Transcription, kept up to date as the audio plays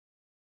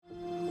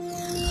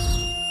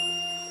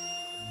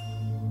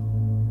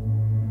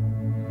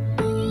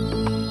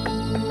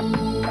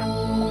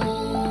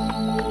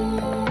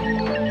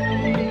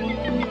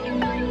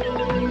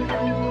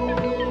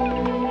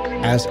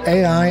As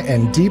AI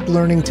and deep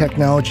learning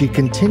technology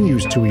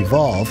continues to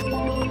evolve,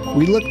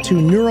 we look to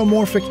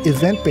neuromorphic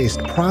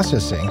event-based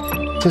processing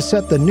to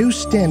set the new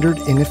standard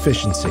in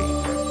efficiency,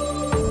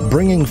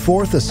 bringing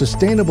forth a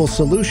sustainable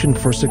solution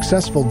for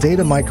successful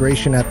data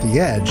migration at the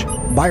edge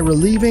by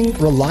relieving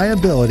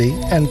reliability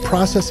and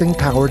processing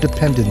power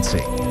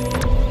dependency.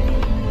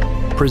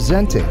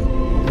 Presenting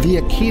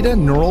the Akida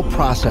Neural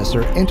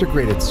Processor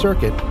Integrated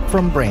Circuit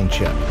from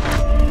BrainChip.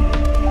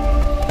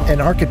 An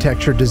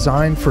architecture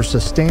designed for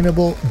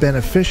sustainable,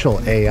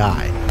 beneficial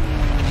AI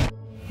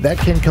that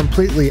can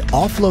completely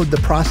offload the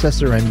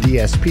processor and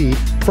DSP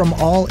from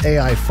all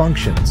AI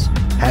functions,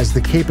 has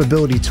the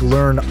capability to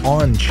learn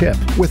on-chip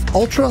with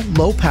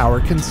ultra-low power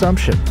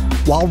consumption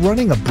while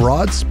running a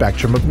broad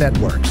spectrum of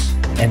networks.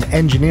 An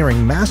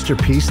engineering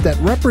masterpiece that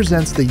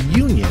represents the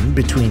union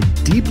between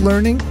deep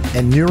learning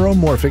and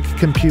neuromorphic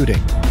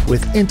computing,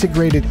 with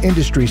integrated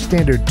industry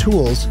standard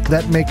tools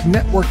that make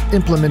network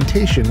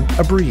implementation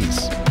a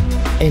breeze.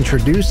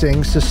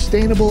 Introducing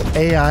sustainable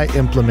AI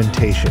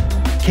implementation,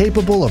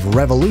 capable of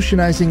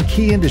revolutionizing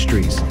key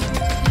industries.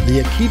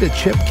 The Akida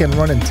chip can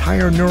run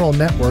entire neural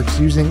networks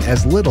using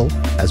as little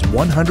as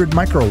 100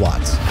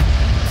 microwatts.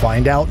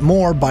 Find out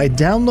more by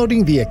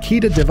downloading the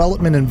Akida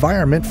development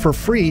environment for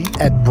free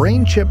at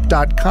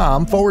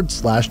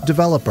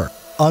brainchip.com/developer.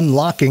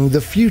 Unlocking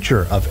the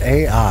future of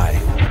AI.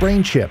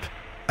 BrainChip,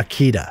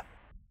 Akida.